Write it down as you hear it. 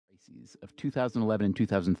crises of 2011 and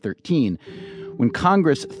 2013, when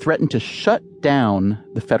Congress threatened to shut down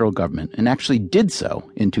the federal government, and actually did so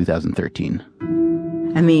in 2013.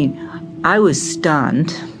 I mean, I was stunned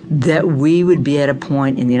that we would be at a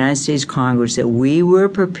point in the United States Congress that we were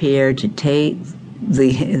prepared to take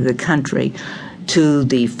the country to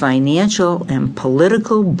the financial and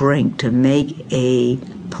political brink to make a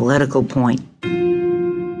political point.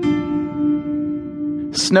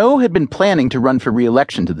 Snow had been planning to run for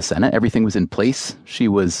re-election to the Senate. Everything was in place. She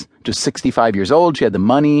was just 65 years old. She had the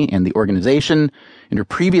money and the organization. In her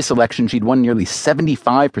previous election, she'd won nearly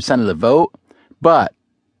 75% of the vote. But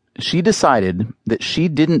she decided that she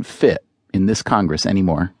didn't fit in this Congress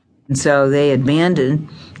anymore. And so they abandoned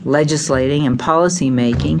legislating and policy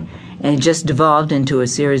making, and it just devolved into a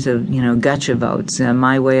series of, gotcha votes,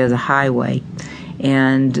 my way or the highway,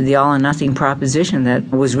 and the all-or-nothing proposition that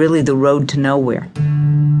was really the road to nowhere.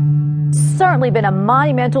 Certainly been a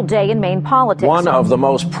monumental day in Maine politics. One of the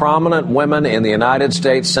most prominent women in the United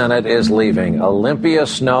States Senate is leaving, Olympia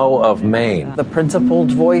Snowe of Maine. The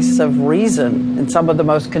principled voice of reason in some of the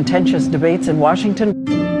most contentious debates in Washington.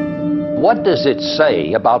 What does it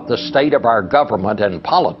say about the state of our government and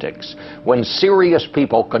politics when serious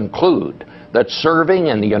people conclude that serving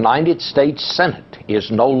in the United States Senate is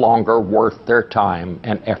no longer worth their time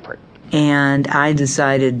and effort? And I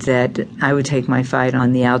decided that I would take my fight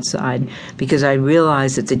on the outside because I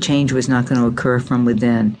realized that the change was not going to occur from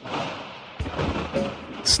within.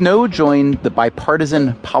 Snowe joined the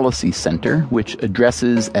Bipartisan Policy Center, which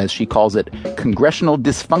addresses, as she calls it, congressional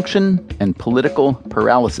dysfunction and political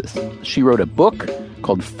paralysis. She wrote a book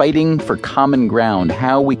called Fighting for Common Ground: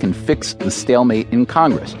 How We Can Fix the Stalemate in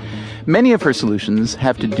Congress. Many of her solutions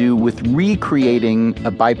have to do with recreating a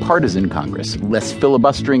bipartisan Congress, less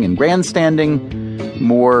filibustering and grandstanding,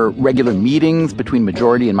 more regular meetings between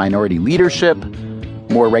majority and minority leadership,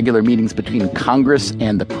 more regular meetings between Congress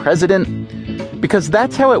and the president, because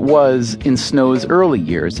that's how it was in Snowe's early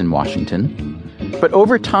years in Washington. But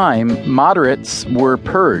over time, moderates were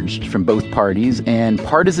purged from both parties, and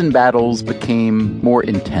partisan battles became more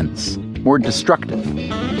intense, more destructive.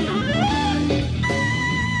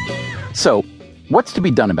 So, what's to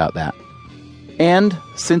be done about that? And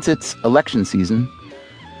since it's election season,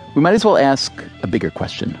 we might as well ask a bigger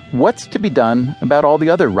question. What's to be done about all the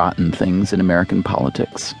other rotten things in American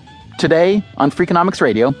politics? Today, on Freakonomics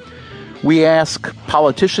Radio, we ask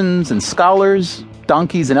politicians and scholars,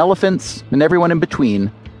 donkeys and elephants, and everyone in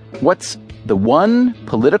between, what's the one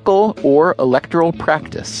political or electoral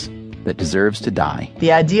practice that deserves to die?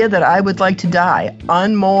 The idea that I would like to die,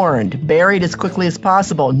 unmourned, buried as quickly as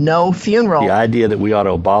possible, no funeral. The idea that we ought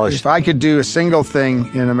to abolish. If I could do a single thing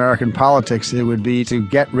in American politics, it would be to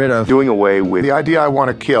get rid of doing away with the idea I want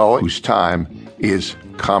to kill, whose time is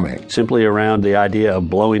coming. Simply around the idea of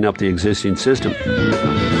blowing up the existing system.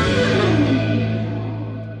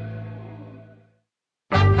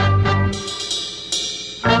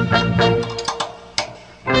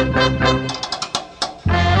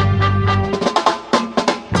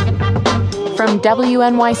 From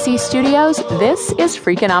WNYC Studios, this is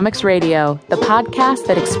Freakonomics Radio, the podcast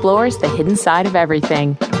that explores the hidden side of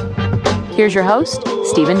everything. Here's your host,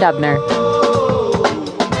 Stephen Dubner.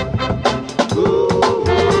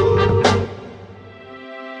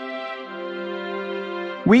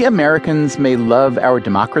 We Americans may love our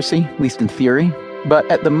democracy, at least in theory, but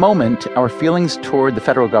at the moment, our feelings toward the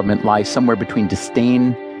federal government lie somewhere between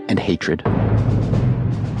disdain and hatred.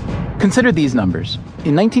 Consider these numbers.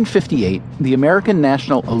 In 1958, the American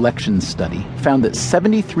National Elections Study found that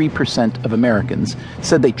 73% of Americans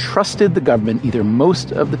said they trusted the government either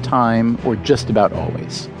most of the time or just about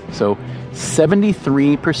always. So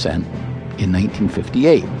 73% in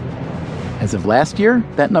 1958. As of last year,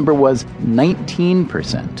 that number was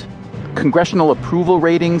 19%. Congressional approval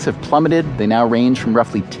ratings have plummeted. They now range from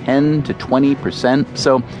roughly 10 to 20%.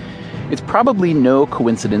 So it's probably no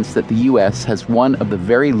coincidence that the U.S. has one of the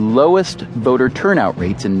very lowest voter turnout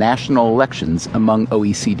rates in national elections among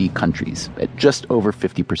OECD countries, at just over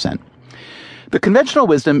 50%. The conventional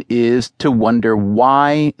wisdom is to wonder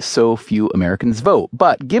why so few Americans vote.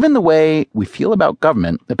 But given the way we feel about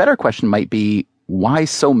government, the better question might be, why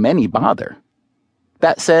so many bother?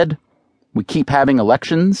 That said, we keep having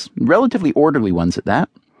elections, relatively orderly ones at that.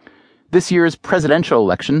 This year's presidential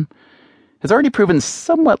election has already proven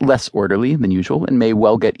somewhat less orderly than usual and may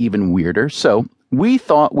well get even weirder. So we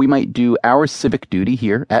thought we might do our civic duty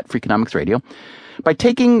here at Freakonomics Radio by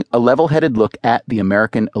taking a level-headed look at the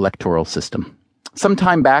American electoral system. Some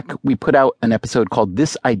time back, we put out an episode called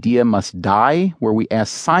This Idea Must Die, where we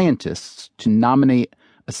asked scientists to nominate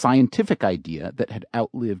a scientific idea that had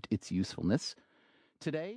outlived its usefulness. Today,